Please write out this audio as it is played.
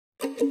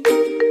Question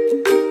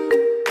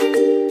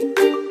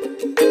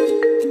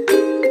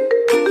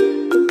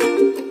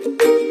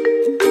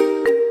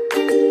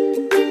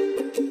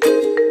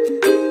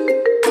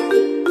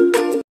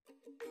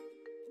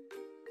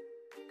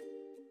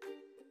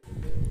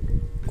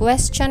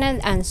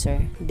and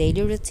answer,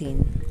 daily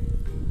routine.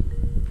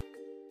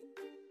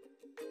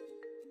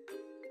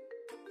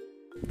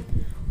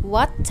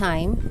 What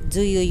time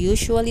do you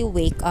usually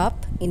wake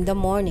up in the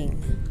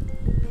morning?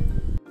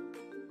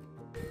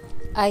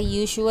 I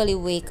usually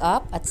wake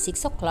up at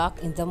 6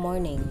 o'clock in the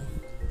morning.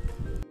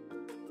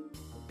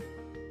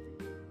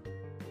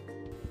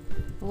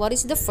 What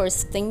is the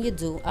first thing you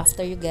do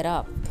after you get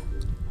up?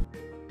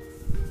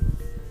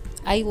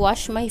 I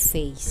wash my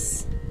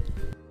face.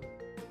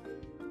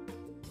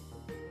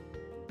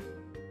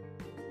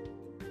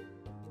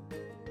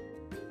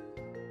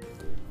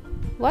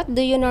 What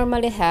do you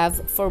normally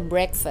have for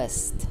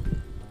breakfast?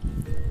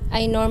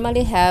 I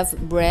normally have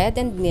bread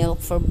and milk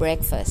for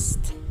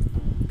breakfast.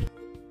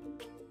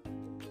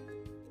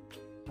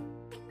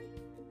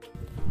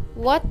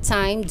 What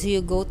time do you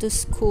go to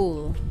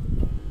school?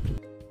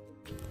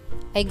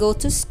 I go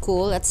to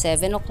school at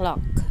 7 o'clock.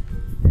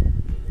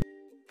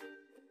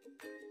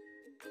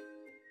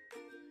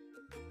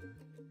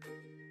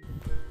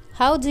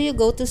 How do you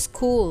go to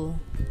school?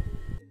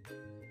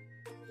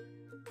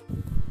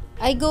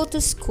 I go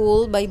to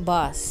school by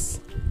bus.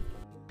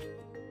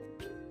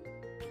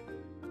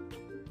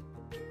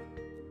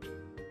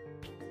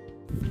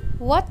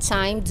 What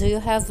time do you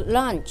have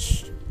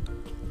lunch?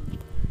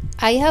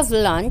 I have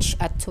lunch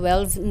at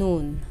 12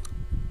 noon.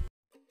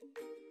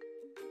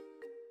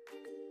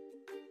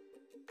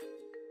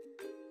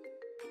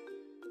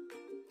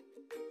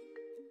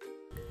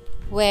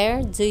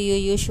 Where do you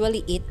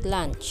usually eat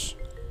lunch?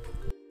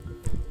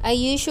 I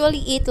usually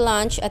eat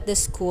lunch at the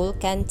school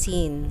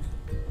canteen.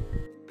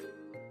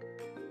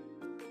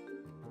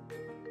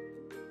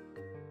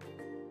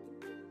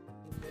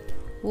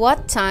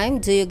 What time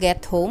do you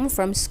get home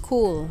from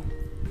school?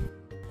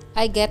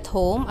 I get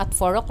home at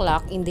 4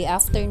 o'clock in the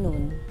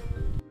afternoon.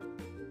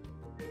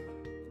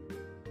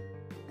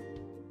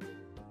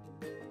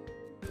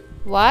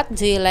 What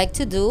do you like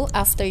to do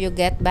after you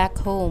get back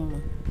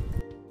home?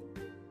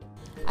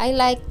 I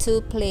like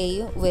to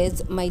play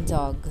with my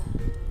dog.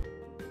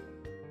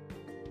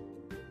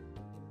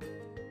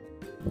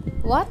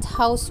 What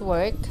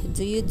housework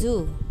do you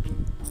do?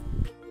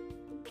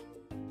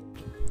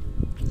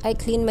 I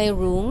clean my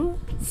room,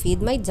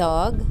 feed my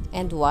dog,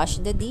 and wash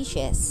the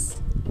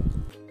dishes.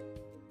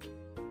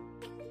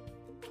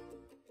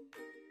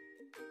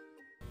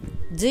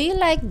 Do you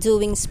like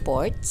doing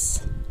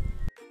sports?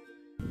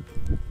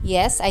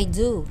 Yes, I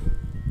do.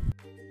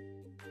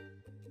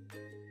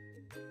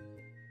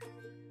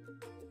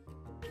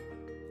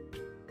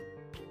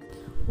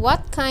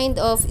 What kind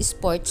of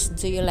sports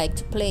do you like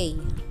to play?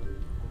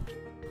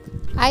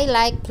 I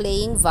like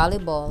playing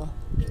volleyball.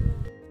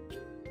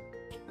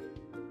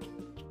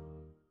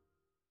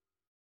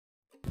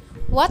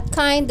 What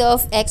kind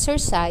of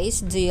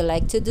exercise do you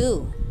like to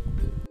do?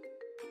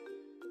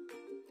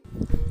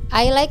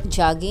 I like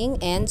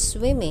jogging and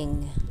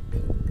swimming.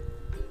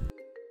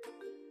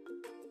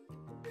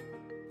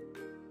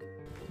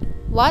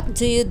 What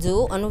do you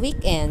do on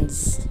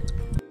weekends?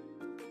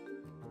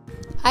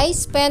 I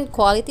spend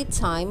quality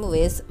time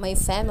with my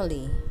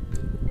family.